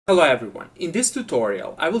Hello everyone. In this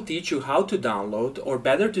tutorial, I will teach you how to download, or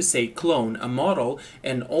better to say clone, a model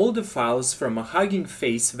and all the files from a Hugging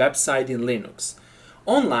Face website in Linux.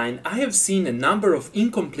 Online, I have seen a number of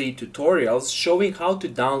incomplete tutorials showing how to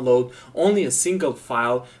download only a single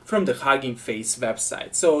file from the Hugging Face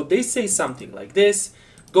website. So they say something like this: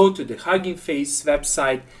 go to the Hugging Face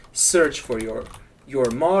website, search for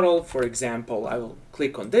your model. For example, I will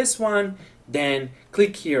click on this one, then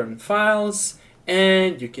click here on Files,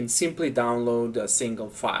 and you can simply download a single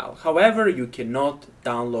file. However, you cannot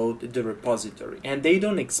download the repository, and they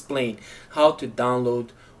don't explain how to download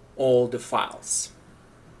all the files.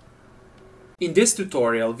 In this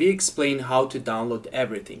tutorial, we explain how to download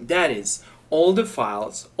everything. That is, all the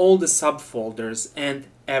files, all the subfolders, and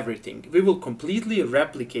everything. We will completely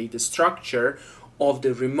replicate the structure of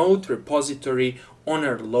the remote repository on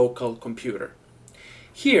our local computer.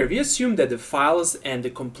 Here, we assume that the files and the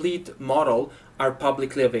complete model are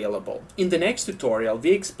publicly available. In the next tutorial,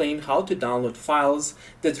 we explain how to download files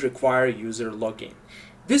that require user login.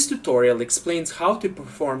 This tutorial explains how to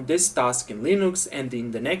perform this task in Linux, and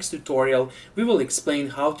in the next tutorial, we will explain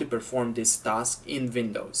how to perform this task in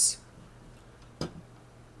Windows.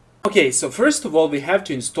 Okay, so first of all, we have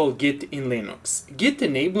to install Git in Linux. Git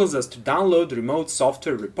enables us to download remote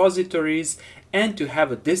software repositories and to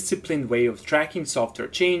have a disciplined way of tracking software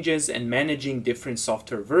changes and managing different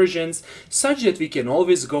software versions, such that we can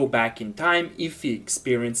always go back in time if we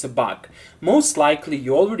experience a bug. Most likely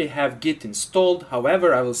you already have Git installed,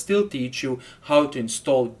 however, I will still teach you how to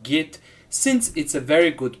install Git, since it's a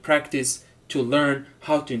very good practice to learn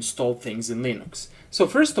how to install things in Linux. So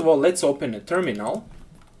first of all, let's open a terminal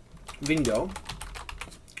window.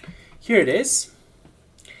 Here it is.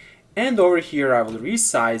 And over here I will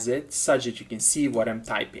resize it such that you can see what I'm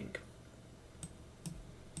typing.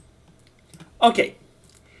 Okay.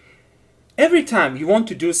 Every time you want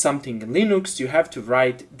to do something in Linux, you have to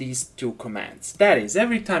write these two commands. That is,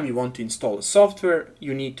 every time you want to install a software,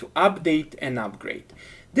 you need to update and upgrade.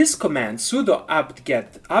 This command, sudo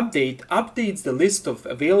apt-get update, updates the list of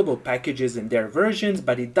available packages and their versions,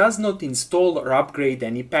 but it does not install or upgrade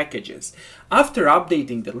any packages. After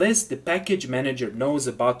updating the list, the package manager knows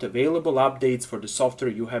about available updates for the software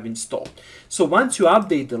you have installed. So once you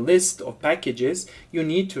update the list of packages, you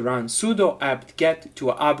need to run sudo apt-get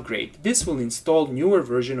to upgrade. This will install newer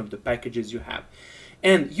version of the packages you have.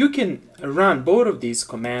 And you can run both of these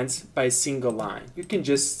commands by a single line. You can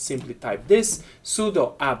just simply type this,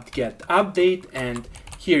 sudo apt-get update, and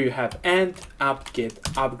here you have and apt-get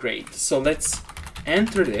upgrade. So let's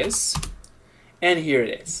enter this, and here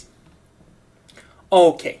it is.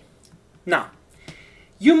 Okay, now,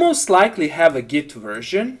 you most likely have a Git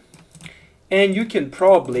version, and you can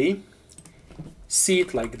probably see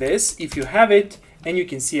it like this. If you have it, and you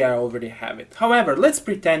can see I already have it. However, let's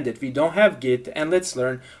pretend that we don't have Git, and let's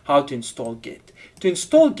learn how to install Git. To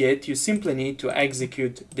install Git, you simply need to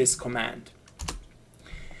execute this command.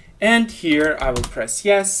 And here I will press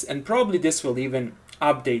yes, and probably this will even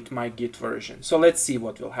update my Git version. So let's see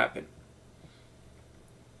what will happen.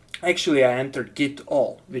 Actually, I entered Git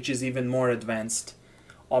all, which is even more advanced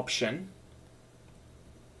option.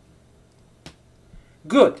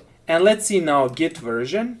 Good, and let's see now Git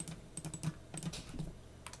version.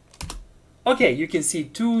 Okay, you can see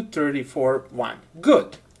 2.34.1.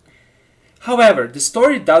 Good. However, the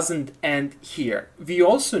story doesn't end here. We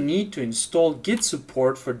also need to install Git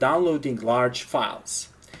support for downloading large files.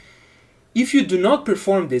 If you do not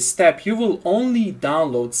perform this step, you will only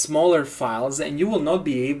download smaller files and you will not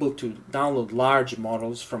be able to download large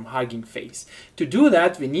models from Hugging Face. To do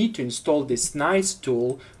that, we need to install this nice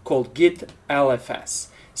tool called Git LFS.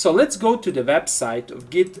 So let's go to the website of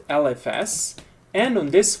Git LFS. And on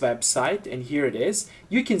this website, and here it is,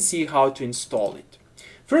 you can see how to install it.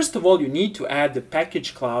 First of all, you need to add the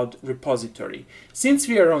package cloud repository. Since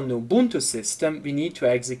we are on the Ubuntu system, we need to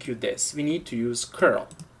execute this. We need to use curl.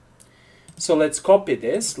 So let's copy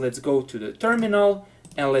this, let's go to the terminal,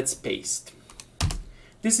 and let's paste.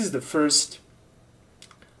 This is the first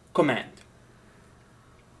command.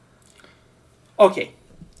 Okay.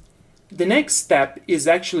 The next step is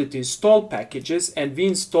actually to install packages, and we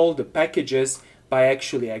install the packages by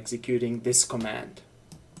actually executing this command.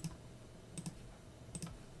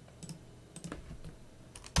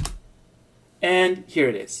 And here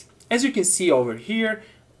it is. As you can see over here,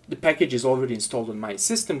 the package is already installed on my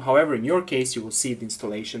system. However, in your case, you will see the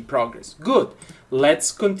installation progress. Good.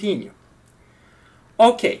 Let's continue.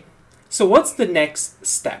 Okay, so what's the next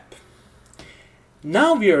step?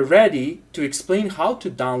 Now we are ready to explain how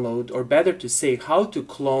to download, or better to say, how to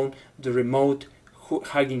clone the remote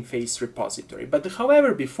Hugging Face repository. But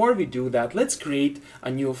however, before we do that, let's create a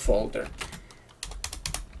new folder.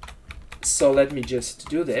 So let me just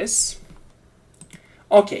do this.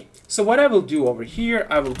 Okay, so what I will do over here,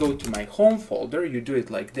 I will go to my home folder. You do it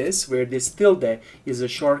like this, where this tilde is a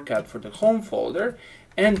shortcut for the home folder.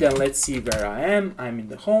 And then let's see where I am. I'm in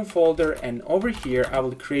the home folder, and over here I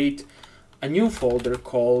will create a new folder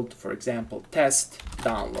called, for example, test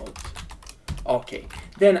download. Okay,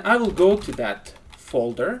 then I will go to that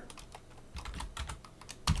folder,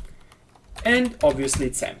 and obviously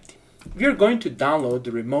it's empty. We are going to download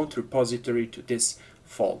the remote repository to this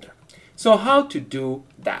folder. So how to do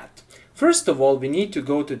that? First of all, we need to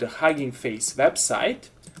go to the Hugging Face website.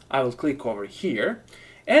 I will click over here,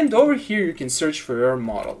 and over here you can search for your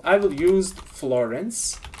model. I will use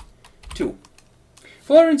Florence 2.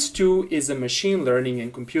 Florence 2 is a machine learning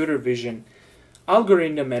and computer vision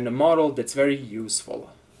algorithm and a model that's very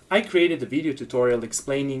useful. I created a video tutorial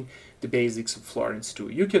explaining the basics of Florence 2.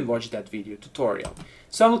 You can watch that video tutorial.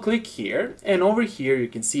 So I will click here, and over here you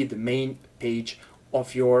can see the main page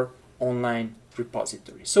of your online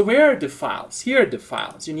repository. So where are the files? Here are the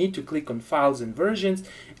files. You need to click on Files and Versions,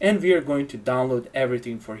 and we are going to download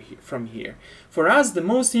everything from here. For us, the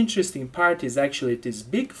most interesting part is actually this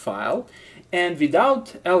big file, and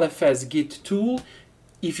without LFS Git tool,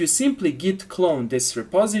 if you simply git clone this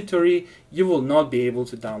repository, you will not be able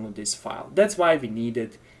to download this file. That's why we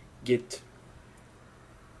needed git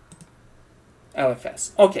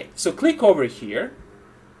LFS. Okay, so click over here,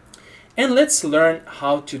 and let's learn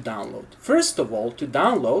how to download. First of all, to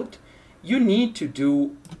download, you need to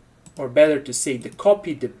do, or better to say,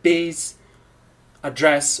 copy the base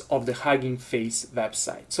address of the Hugging Face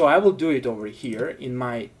website. So I will do it over here in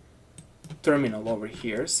my terminal over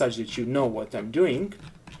here, such that you know what I'm doing.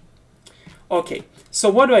 Okay, so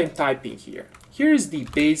what do I type in here? Here is the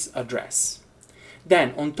base address.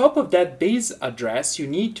 Then on top of that base address, you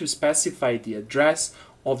need to specify the address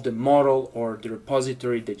of the model or the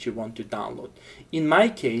repository that you want to download. In my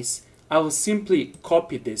case, I will simply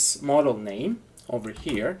copy this model name over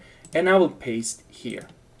here, and I will paste here.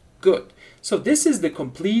 Good. So this is the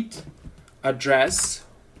complete address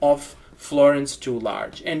of Florence 2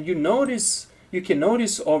 large, and you can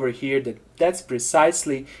notice over here that that's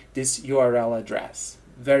precisely this URL address.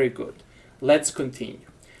 Very good. Let's continue.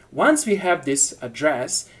 Once we have this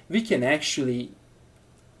address, we can actually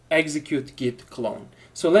execute git clone.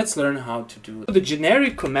 So let's learn how to do it. The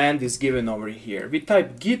generic command is given over here. We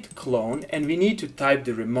type git clone, and we need to type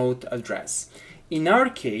the remote address. In our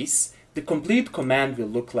case, the complete command will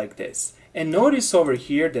look like this. And notice over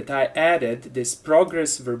here that I added this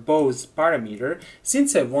progress verbose parameter,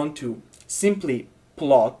 since I want to simply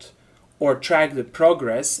plot or track the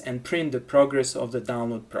progress and print the progress of the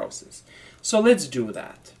download process. So let's do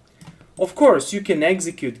that. Of course, you can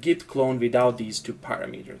execute git clone without these two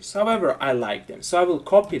parameters. However, I like them. So I will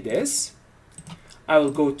copy this. I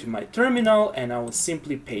will go to my terminal, and I will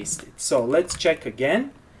simply paste it. So let's check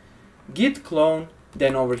again. Git clone.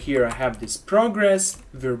 Then over here I have this progress,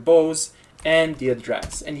 verbose, and the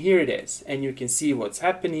address. And here it is. And you can see what's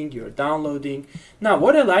happening. You're downloading. Now,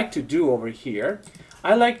 what I like to do over here,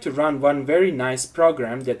 I like to run one very nice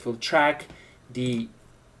program that will track the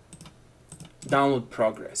download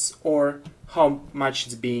progress, or how much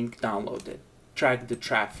it's being downloaded, track the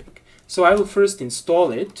traffic. So I will first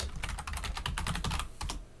install it,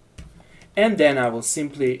 and then I will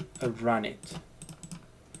simply run it.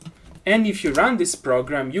 And if you run this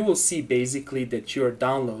program, you will see basically that you're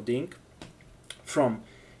downloading from,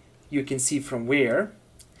 you can see from where,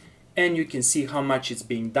 and you can see how much it's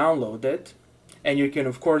being downloaded. And you can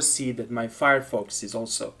of course see that my Firefox is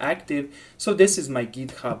also active. So this is my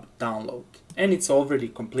GitHub download, and it's already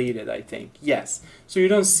completed, I think. Yes, so you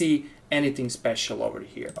don't see anything special over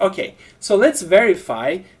here. Okay, so let's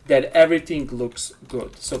verify that everything looks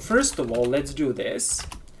good. So first of all, let's do this.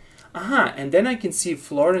 And then I can see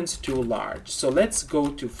Florence 2 large. So let's go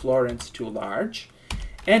to Florence 2 large,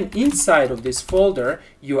 and inside of this folder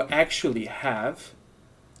you actually have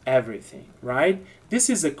everything, right? This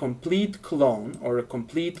is a complete clone or a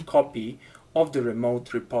complete copy of the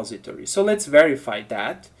remote repository. So let's verify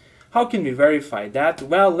that. How can we verify that?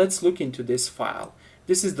 Well, let's look into this file.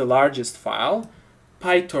 This is the largest file,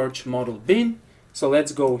 PyTorch model bin. So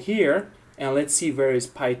let's go here and let's see where is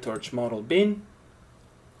PyTorch model bin.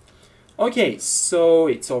 Okay, so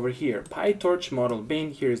it's over here, PyTorch model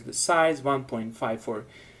bin. Here's the size, 1.54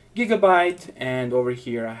 gigabyte, and over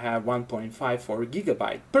here I have 1.54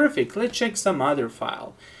 gigabyte. Perfect. Let's check some other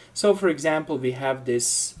file. So for example, we have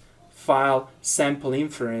this file sample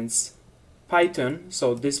inference Python,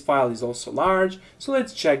 so this file is also large. So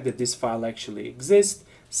let's check that this file actually exists.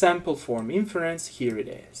 Sample form inference, here it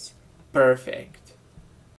is. Perfect.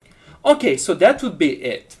 Okay, so that would be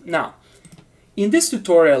it. Now, in this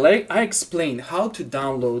tutorial, I explained how to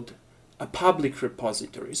download a public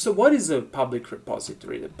repository. So what is a public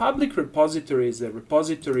repository? The public repository is a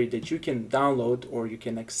repository that you can download or you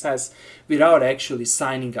can access without actually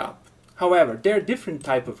signing up. However, there are different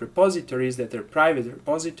types of repositories that are private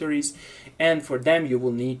repositories, and for them you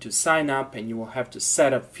will need to sign up and you will have to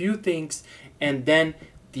set up few things, and then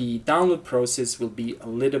the download process will be a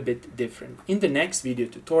little bit different. In the next video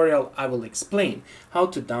tutorial, I will explain how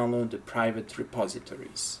to download the private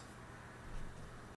repositories.